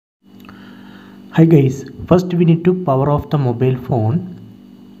Hi guys, first we need to power off the mobile phone.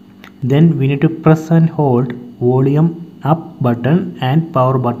 Then we need to press and hold volume up button and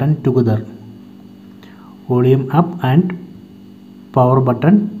power button together. Volume up and power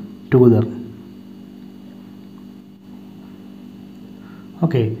button together.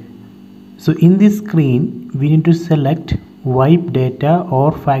 Okay, so in this screen we need to select wipe data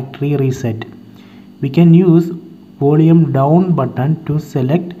or factory reset. We can use volume down button to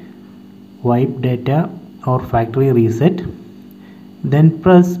select wipe data or factory reset, then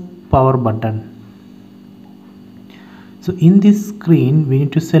press power button. So in this screen we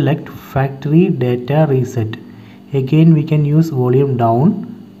need to select factory data reset. Again we can use volume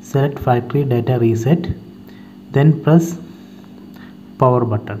down, select factory data reset, then press power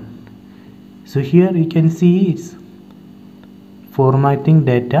button. So here you can see it's formatting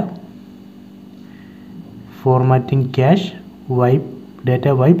data, formatting cache, wipe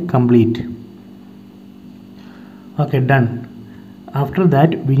data wipe complete. Okay, done. After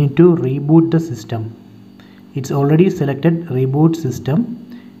that we need to reboot the system. It's already selected reboot system.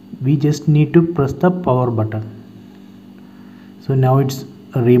 We just need to press the power button. So now it's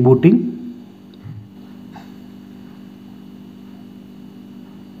rebooting.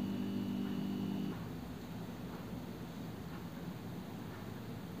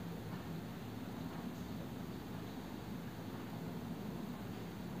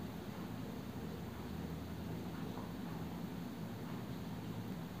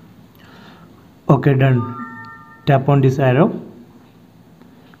 Okay, done. Tap on this arrow,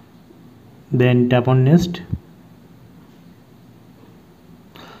 then tap on next.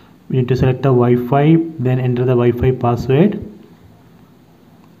 We need to select the Wi-Fi, then enter the Wi-Fi password.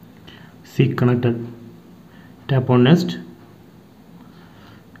 See connected. Tap on next.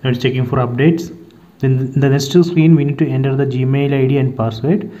 Now it's checking for updates. Then in the next screen we need to enter the Gmail ID and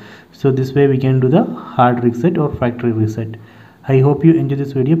password. So this way we can do the hard reset or factory reset. I hope you enjoyed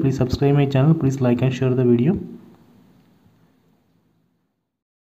this video. Please subscribe my channel. Please like and share the video.